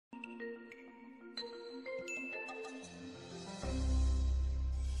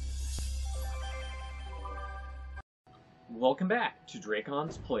welcome back to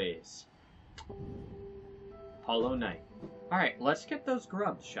Dracon's Plays Hollow Knight. Alright, let's get those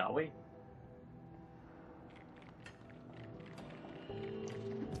grubs, shall we?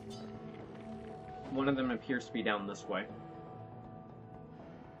 One of them appears to be down this way.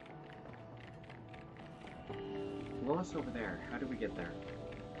 Lowest over there. How do we get there?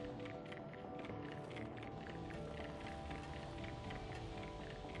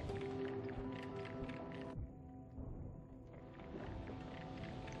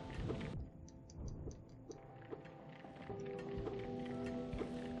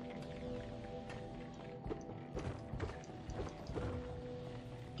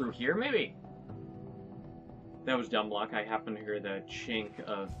 Through here, maybe? That was dumb luck. I happened to hear the chink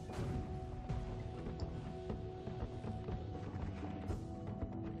of...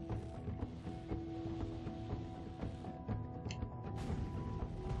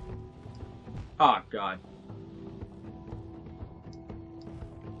 Oh, God.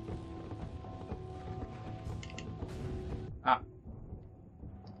 Ah.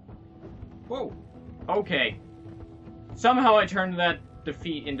 Whoa. Okay. Somehow I turned that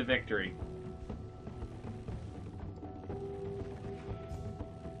defeat into victory.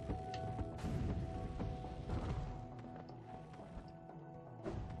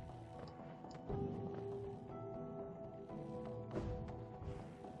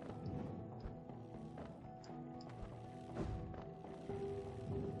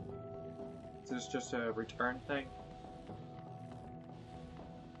 Is this just a return thing?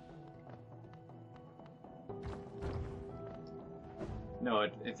 No,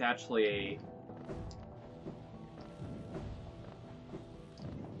 it's actually a...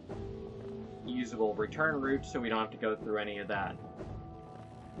 usable return route, so we don't have to go through any of that.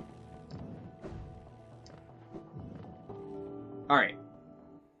 Alright.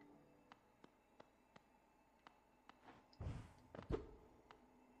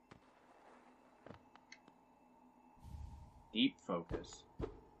 Deep focus.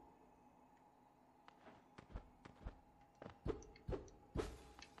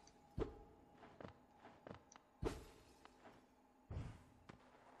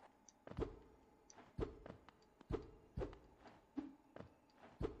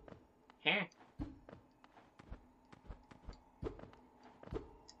 Heh.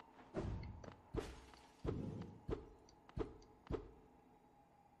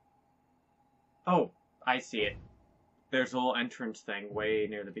 Oh, I see it. There's a little entrance thing way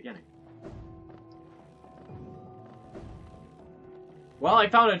near the beginning. Well, I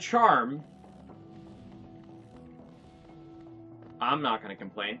found a charm. I'm not gonna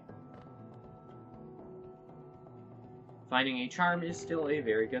complain. Finding a charm is still a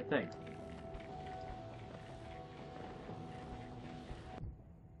very good thing.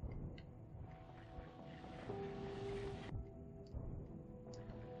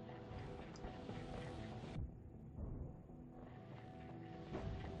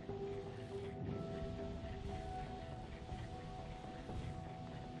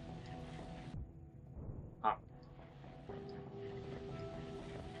 Ah.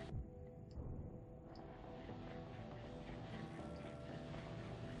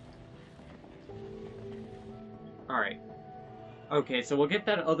 Alright. Okay, so we'll get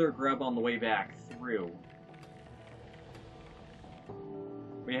that other grub on the way back through.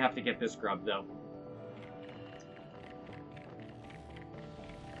 We have to get this grub, though.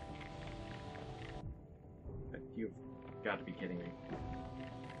 You've got to be kidding me.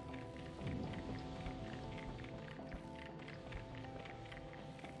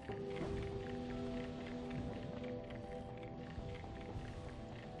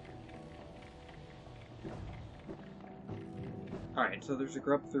 Alright, so there's a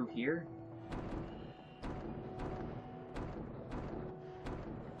grub through here.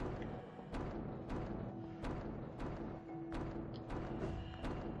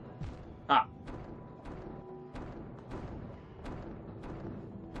 Ah.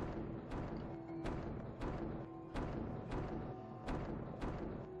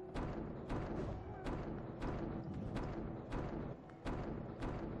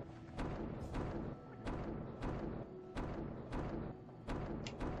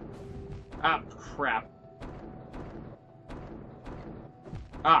 Ah, crap.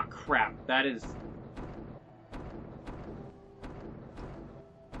 Ah, crap. That is...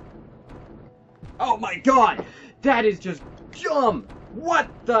 Oh my god! That is just dumb! What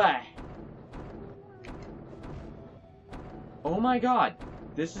the... Oh my god.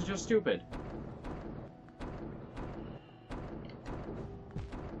 This is just stupid.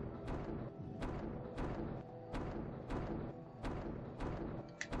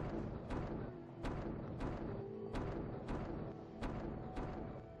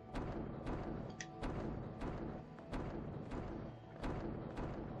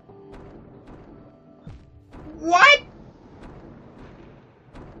 What?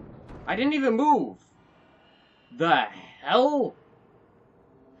 I didn't even move. The hell?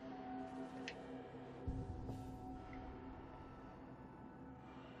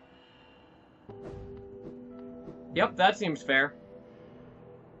 Yep, that seems fair.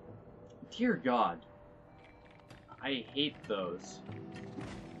 Dear God. I hate those.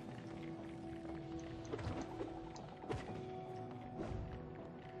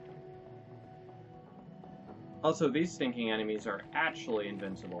 Also, these stinking enemies are actually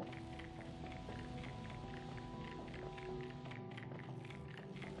invincible.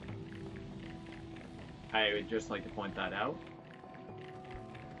 I would just like to point that out.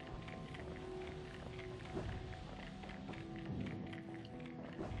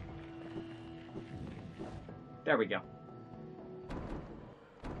 There we go.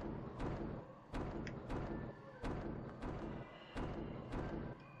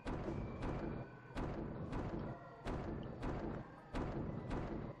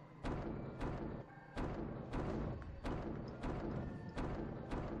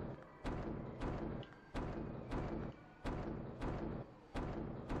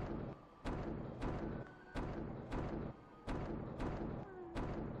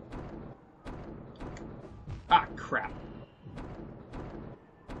 Ah, crap.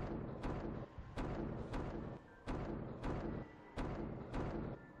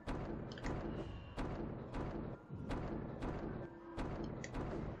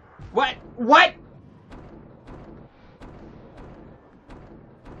 What? What?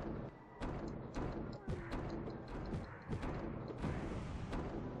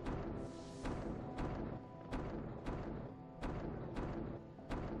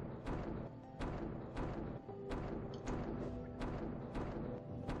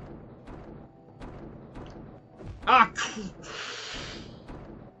 Ah,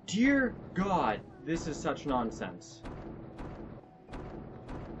 dear God, this is such nonsense.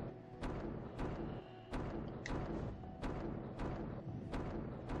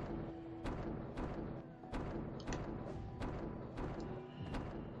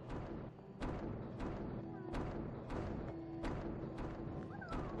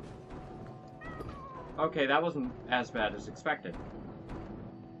 Okay, that wasn't as bad as expected.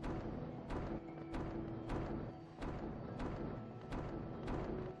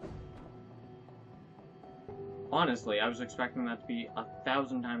 Honestly, I was expecting that to be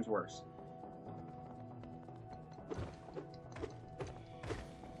 1,000 times worse.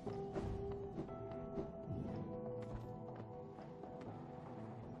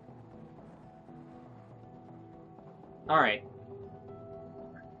 Alright.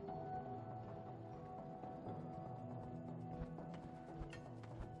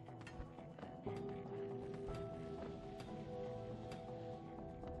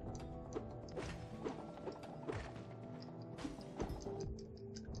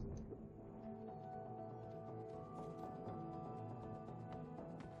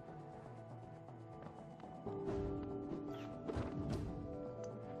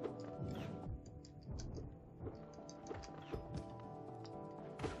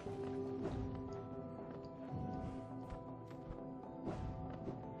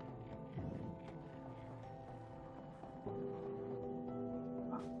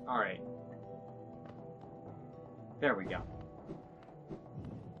 Alright. There we go.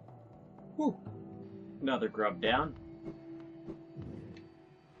 Whew. Another grub down.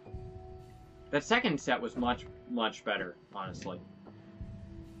 That second set was much, much better, honestly.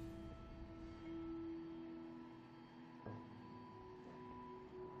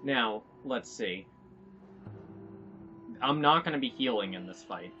 Now, let's see. I'm not going to be healing in this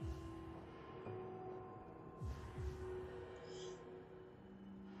fight.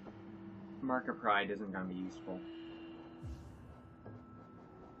 Mark of Pride isn't going to be useful.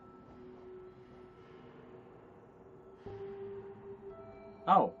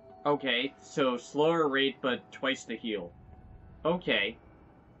 Oh, okay. So slower rate, but twice the heal. Okay.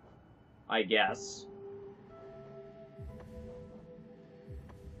 I guess.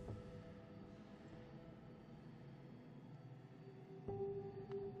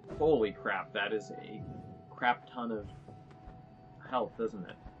 Holy crap, that is a crap ton of health, isn't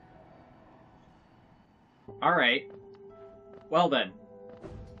it? Alright. Well then.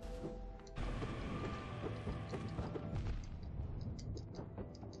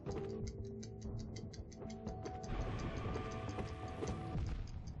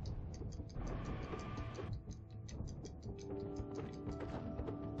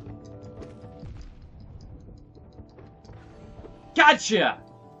 Gotcha!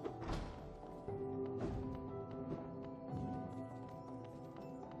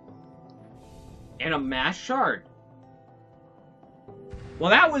 And a mass shard. Well,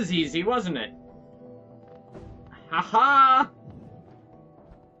 that was easy, wasn't it? Haha!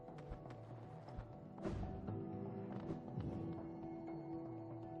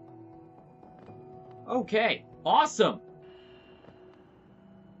 Okay, awesome!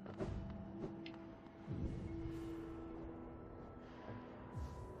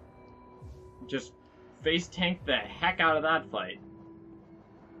 Just face tank the heck out of that fight.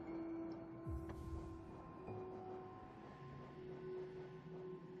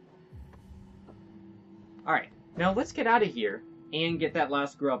 Alright, now let's get out of here and get that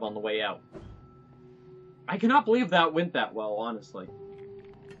last grub on the way out. I cannot believe that went that well, honestly.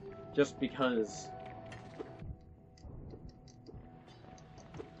 Just because...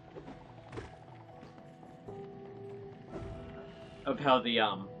 of how the,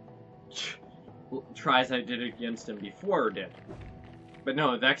 tries I did against him before did. But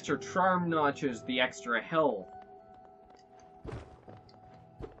no, the extra charm notches, the extra health.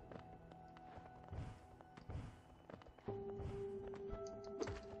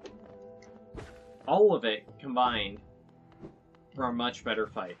 All of it combined for a much better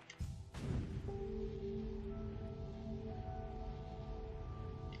fight.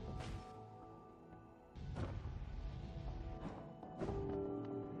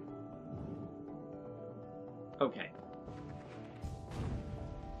 Okay.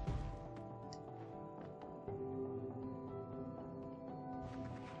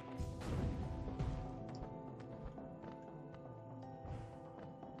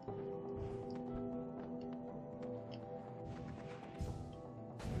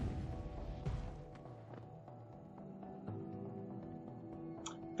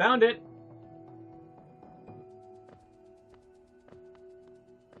 Found it!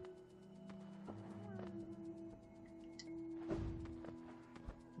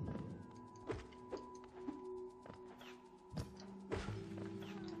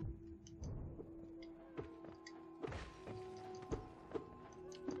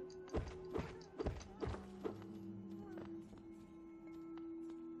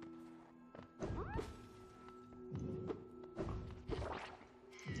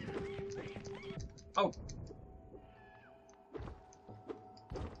 Oh.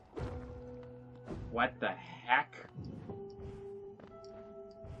 What the heck?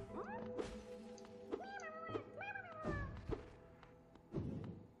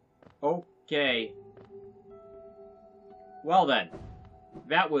 Okay. Well then,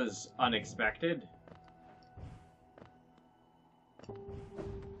 that was unexpected.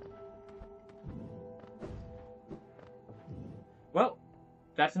 Well,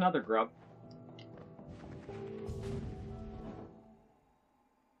 that's another grub.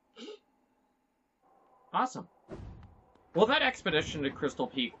 Awesome. Well, that expedition to Crystal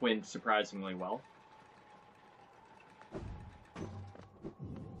Peak went surprisingly well.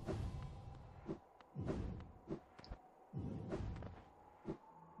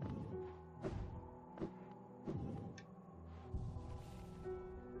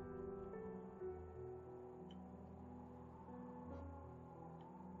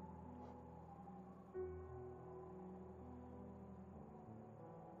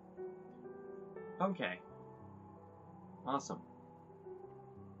 Okay. Awesome.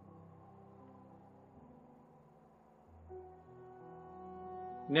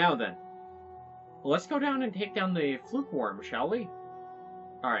 Now then, let's go down and take down the fluke worm, shall we?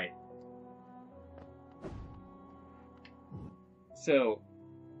 Alright. So,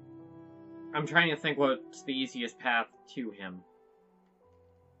 I'm trying to think what's the easiest path to him.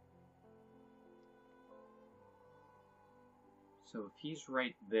 So if he's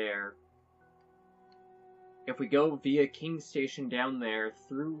right there... If we go via King's Station down there,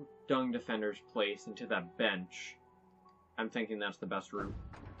 through Dung Defender's place, into that bench, I'm thinking that's the best route.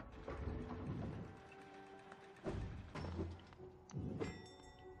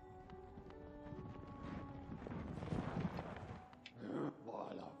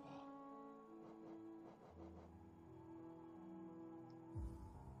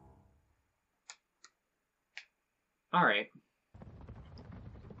 Alright.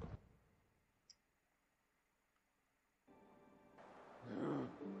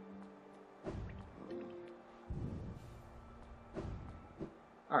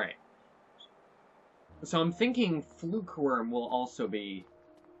 Alright. So I'm thinking Fluke Worm will also be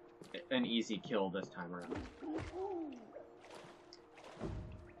an easy kill this time around.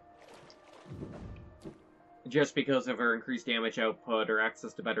 Just because of her increased damage output or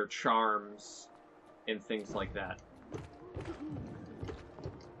access to better charms and things like that.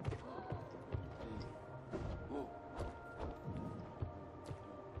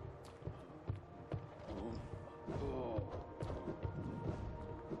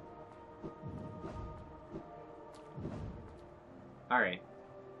 Alright.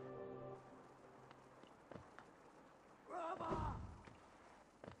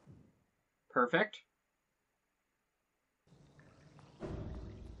 Perfect.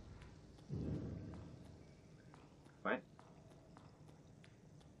 What?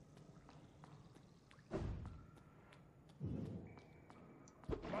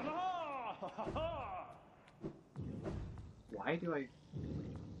 Why do I...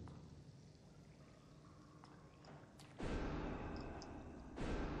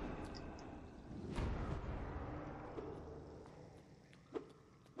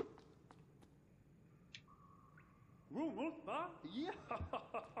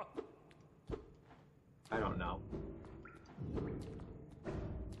 I don't know.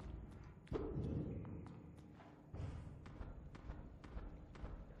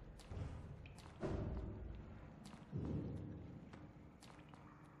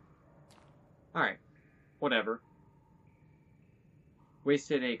 Alright. Whatever.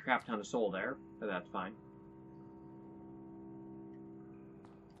 Wasted a crap ton of soul there, but that's fine.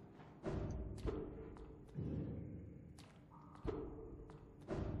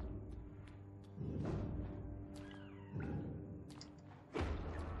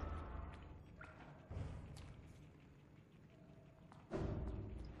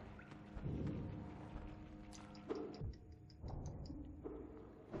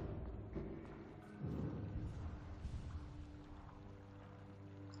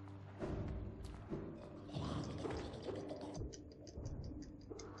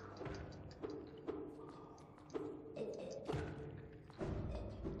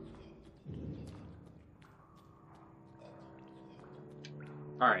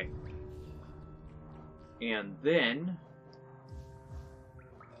 Alright. And then...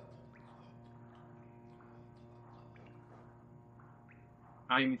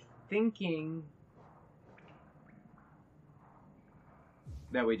 I'm thinking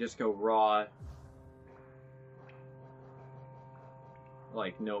that we just go raw,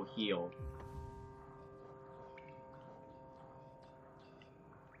 like no heal.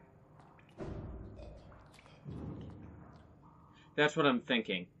 That's what I'm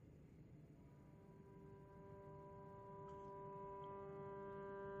thinking.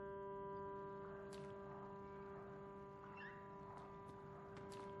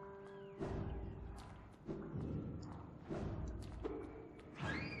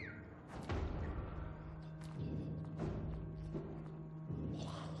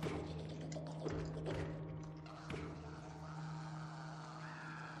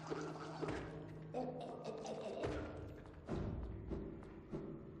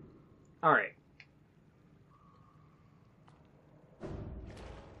 All right.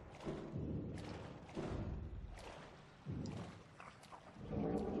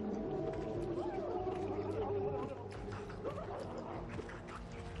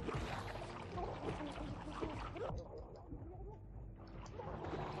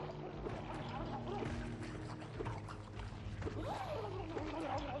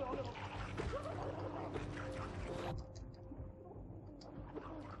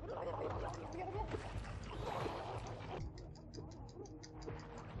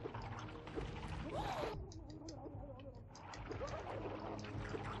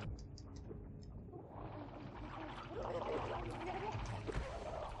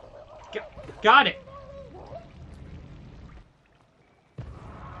 Got it!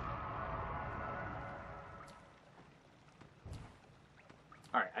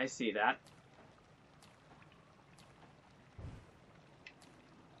 Alright, I see that.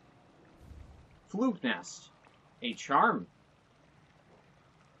 Fluke Nest. A charm.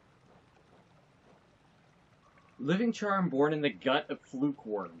 Living charm born in the gut of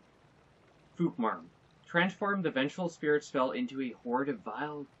Flukeworm. Fukmarm. Transform the vengeful spirit spell into a horde of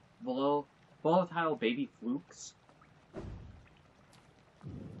volatile baby flukes.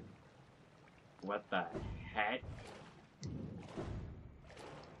 What the heck?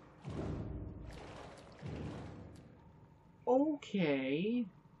 Okay.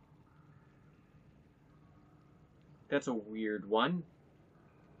 That's a weird one.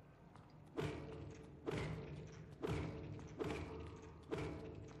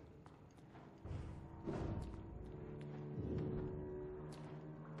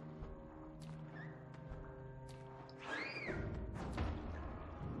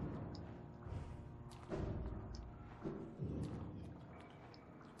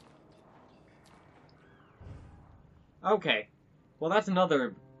 Okay. Well, that's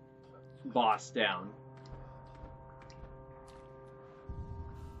another boss down.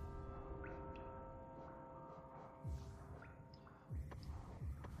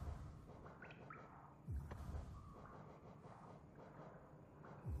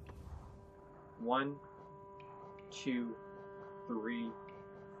 1, 2, 3,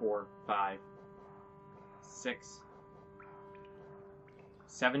 4, 5, 6,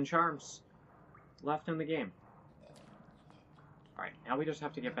 7 charms left in the game. Alright, now we just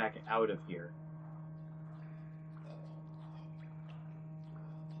have to get back out of here.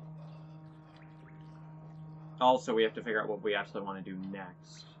 Also, we have to figure out what we actually want to do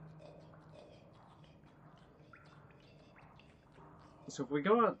next. So if we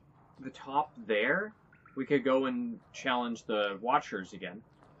go up the top there, we could go and challenge the Watchers again.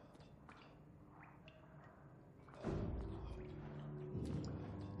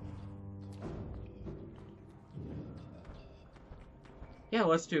 Yeah,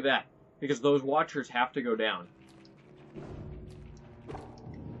 let's do that, because those Watchers have to go down.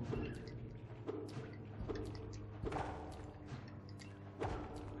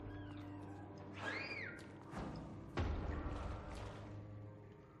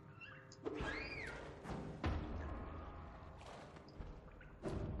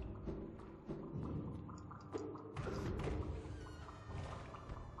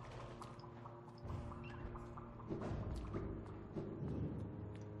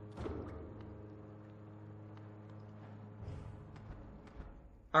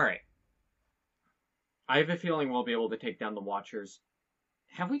 Alright. I have a feeling we'll be able to take down the Watchers.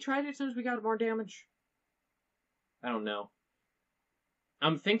 Have we tried it since we got more damage? I don't know.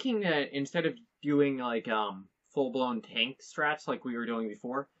 I'm thinking that instead of doing, like, full-blown tank strats like we were doing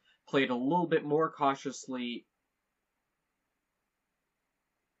before, play it a little bit more cautiously.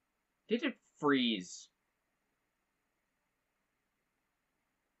 Did it freeze?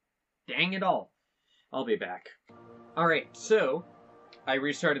 Dang it all. I'll be back. Alright, so I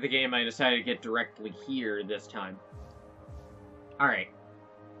restarted the game. I decided to get directly here this time. Alright.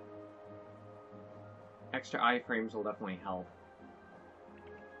 Extra iframes will definitely help.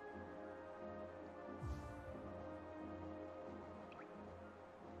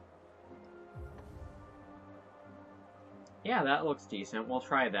 Yeah, that looks decent. We'll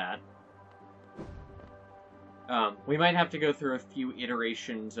try that. We might have to go through a few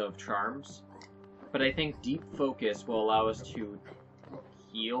iterations of charms, but I think Deep Focus will allow us to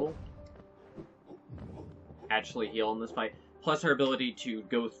heal. Actually heal in this fight. Plus our ability to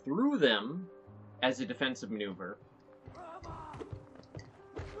go through them as a defensive maneuver.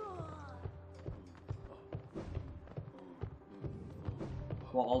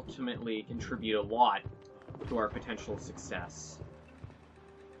 Will ultimately contribute a lot to our potential success.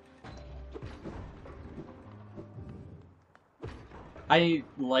 I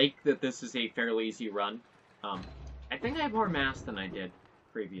like that this is a fairly easy run. I think I have more mass than I did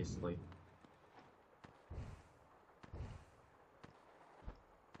previously.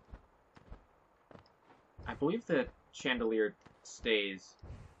 I believe the chandelier stays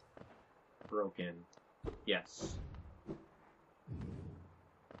broken. Yes.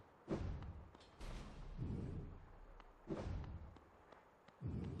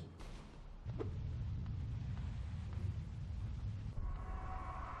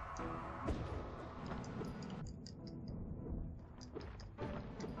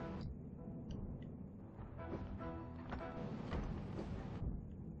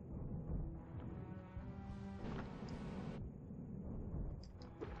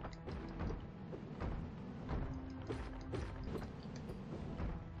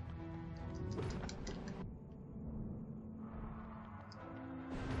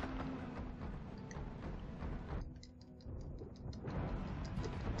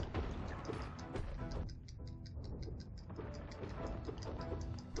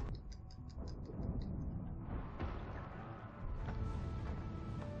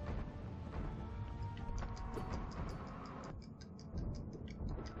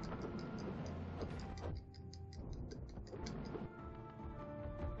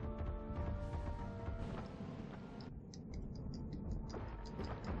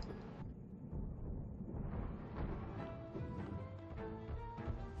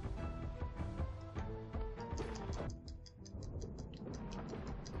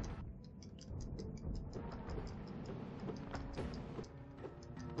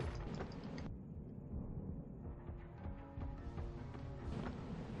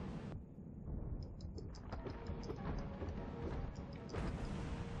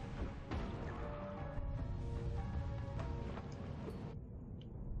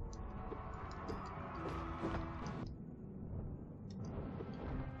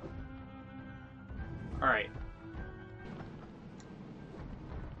 Alright.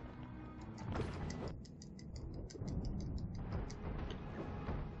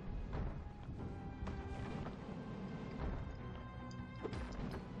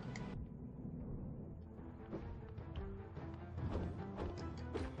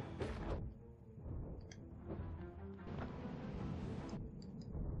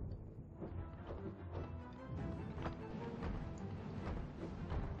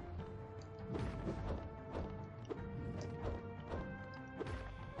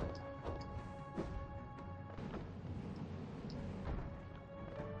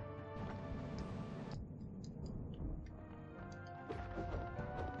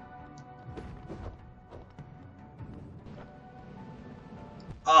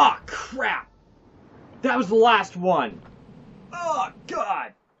 Oh, crap! That was the last one! Oh,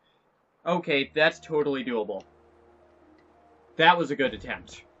 God! Okay, that's totally doable. That was a good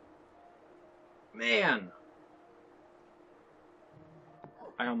attempt. Man!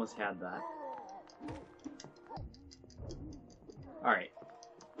 I almost had that. Alright.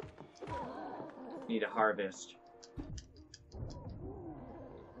 Need a harvest.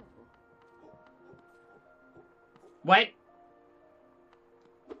 What?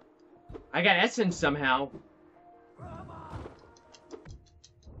 I got essence somehow.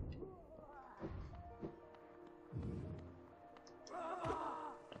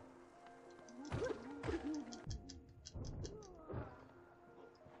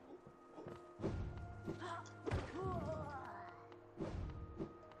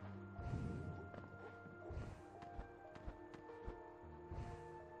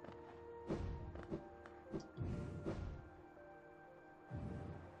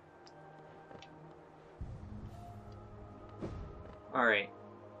 Alright.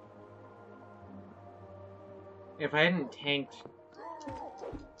 If I hadn't tanked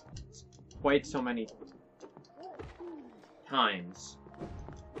quite so many times.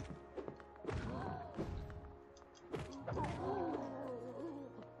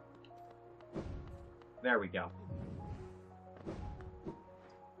 There we go.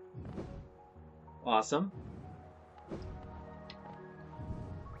 Awesome.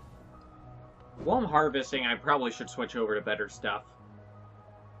 While I'm harvesting, I probably should switch over to better stuff.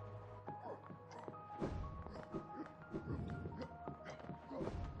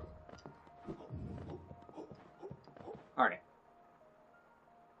 Alright.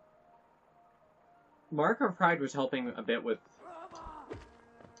 Mark of Pride was helping a bit with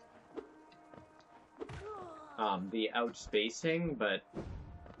the outspacing, but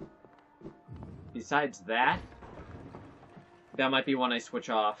besides that, that might be one I switch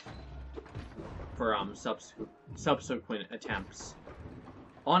off for subsequent attempts.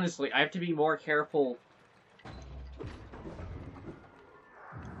 Honestly, I have to be more careful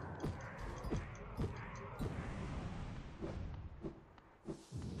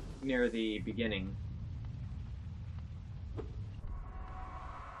near the beginning.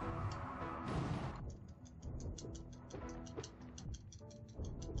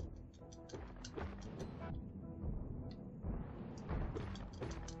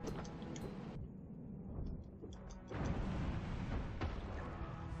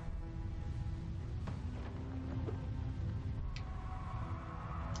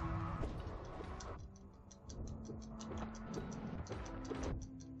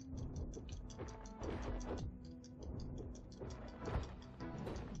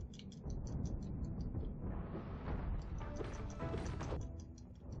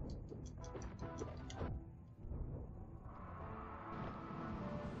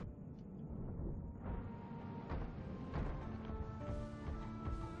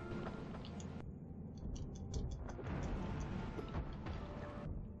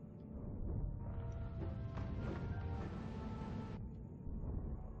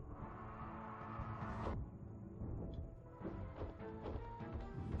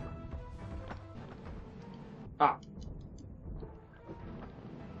 Ah.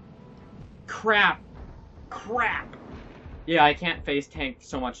 Crap! Crap! Yeah, I can't face tank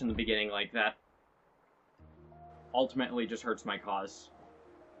so much in the beginning like that. Ultimately just hurts my cause.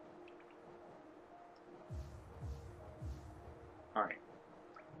 Alright.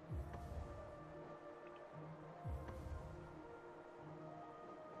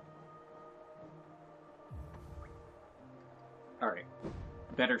 Alright.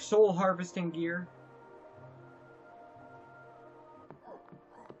 Better soul harvesting gear.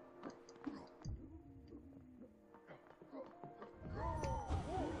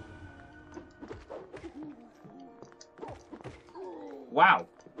 Wow.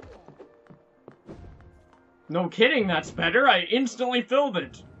 No kidding, that's better. I instantly filled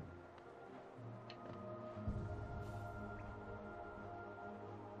it.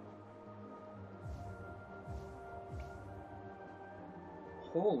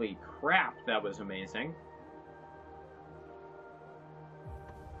 Holy crap, that was amazing.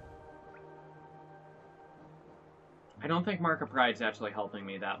 I don't think Mark of Pride's actually helping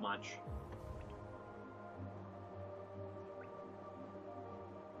me that much.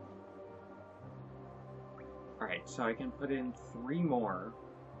 Alright, so I can put in 3 more.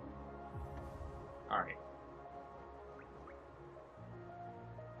 Alright.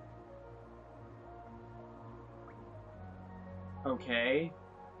 Okay.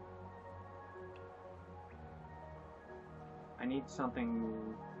 I need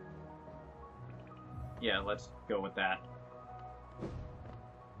something... Yeah, let's go with that.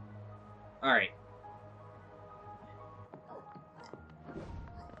 Alright.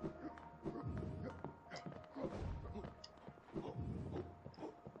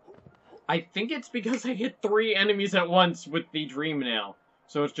 I think it's because I hit 3 enemies at once with the Dream Nail.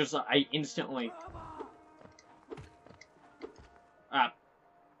 So it's just, I instantly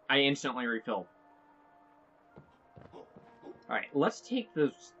refill. Alright, let's take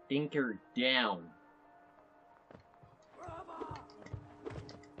the stinker down.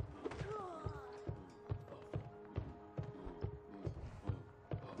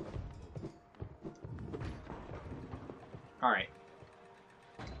 Alright.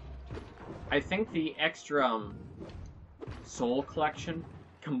 I think the extra soul collection,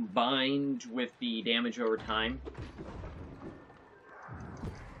 combined with the damage over time,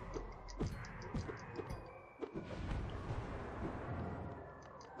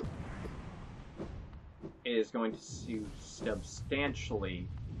 is going to substantially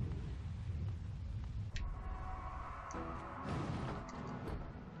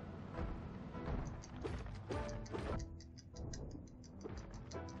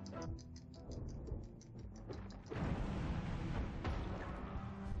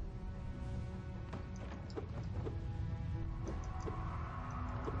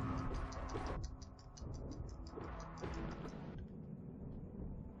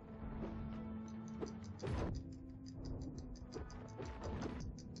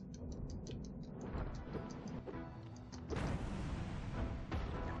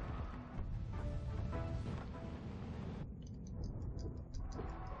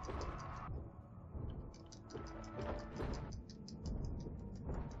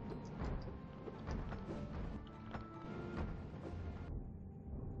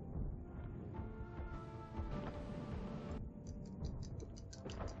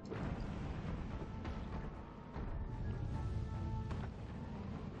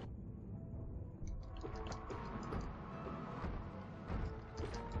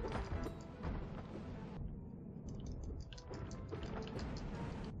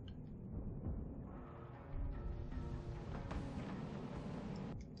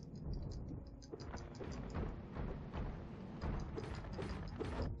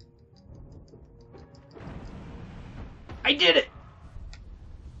I did it!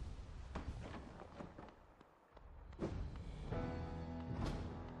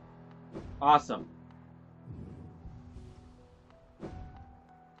 Awesome.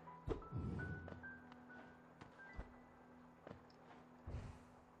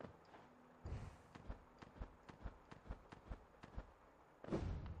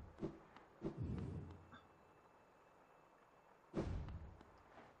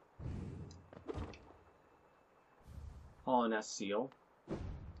 Hollow Seal.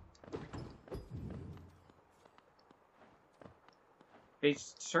 They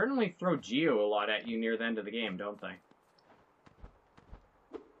certainly throw Geo a lot at you near the end of the game, don't they?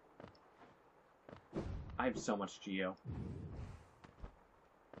 I have so much Geo.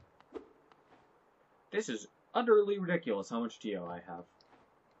 This is utterly ridiculous how much Geo I have.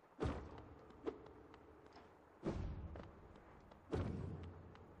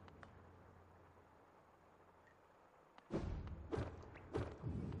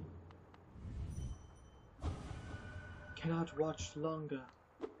 Cannot watch longer.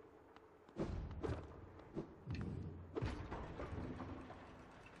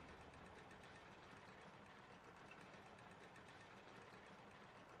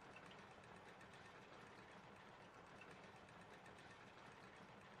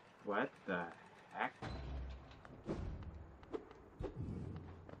 What the heck?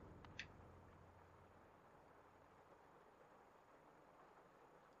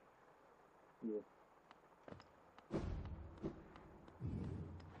 Cool.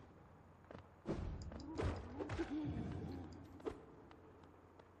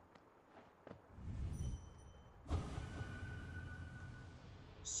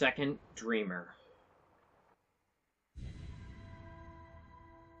 Second Dreamer.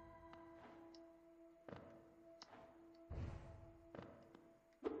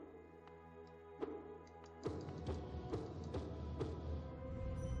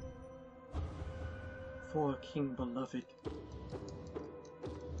 For King Beloved.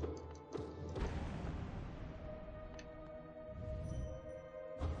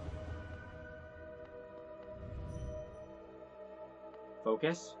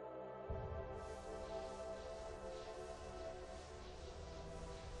 Focus.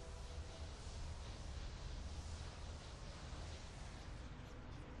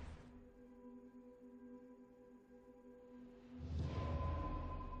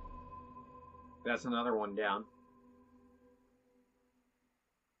 That's another one down.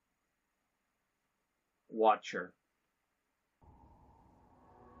 Watcher.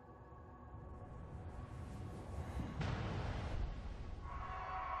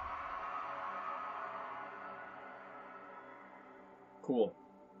 Cool.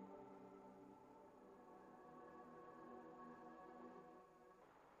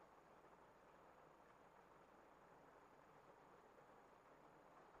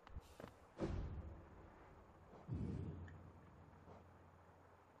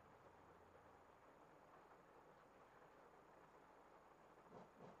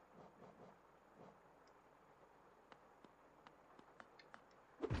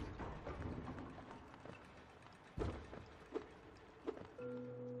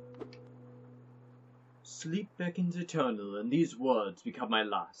 Sleep beckons eternal, and these words become my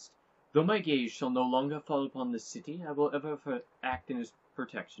last. Though my gaze shall no longer fall upon the city, I will ever act in his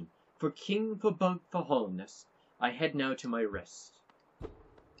protection. For king, for bug, for hollowness, I head now to my rest.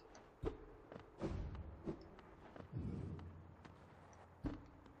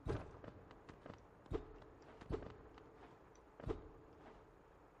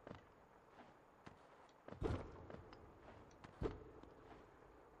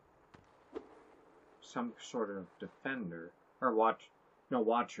 Some sort of defender. Or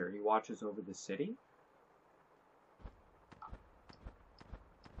watcher. He watches over the city?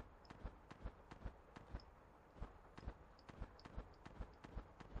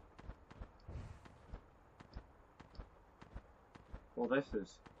 Well, this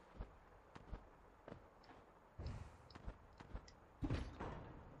is...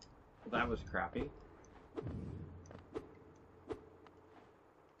 Well, that was crappy.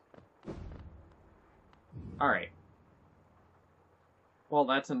 Alright. Well,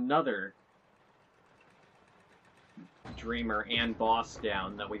 that's another dreamer and boss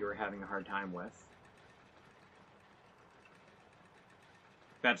down that we were having a hard time with.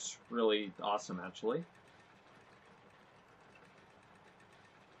 That's really awesome, actually.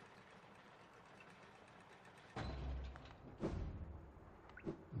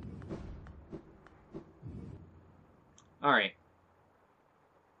 Alright.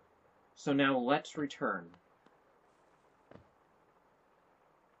 So now let's return.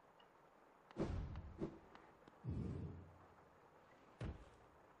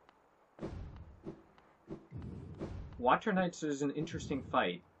 Watcher Knights is an interesting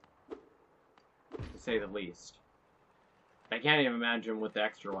fight, to say the least. I can't even imagine with the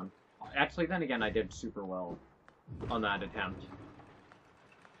extra one. Actually, then again, I did super well on that attempt.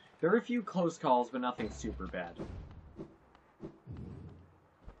 There are a few close calls, but nothing super bad.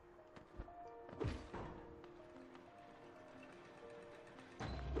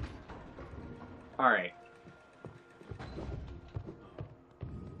 Alright.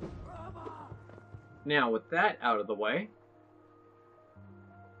 Now, with that out of the way,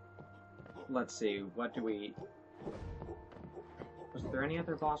 let's see, what do we... Was there any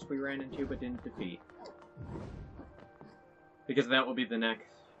other boss we ran into but didn't defeat? Because that will be the next.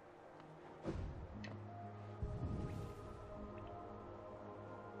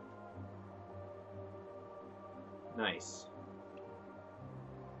 Nice.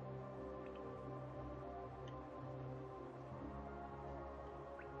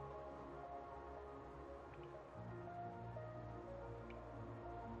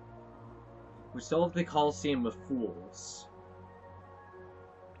 We still have the Colosseum of Fools.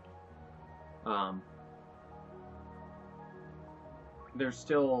 There's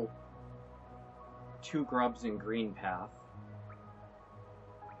still 2 grubs in Green Path.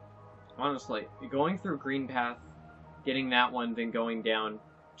 Honestly, going through Green Path, getting that one, then going down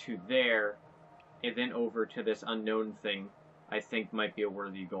to there, and then over to this unknown thing, I think might be a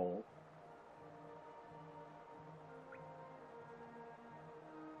worthy goal.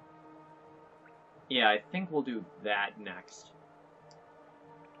 Yeah, I think we'll do that next.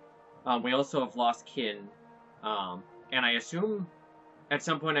 We also have Lost Kin, and I assume at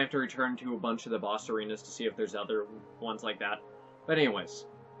some point I have to return to a bunch of the boss arenas to see if there's other ones like that. But anyways,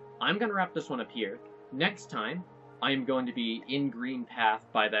 I'm going to wrap this one up here. Next time, I am going to be in Green Path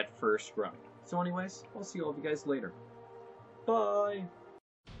by that first run. So anyways, I'll see all of you guys later. Bye!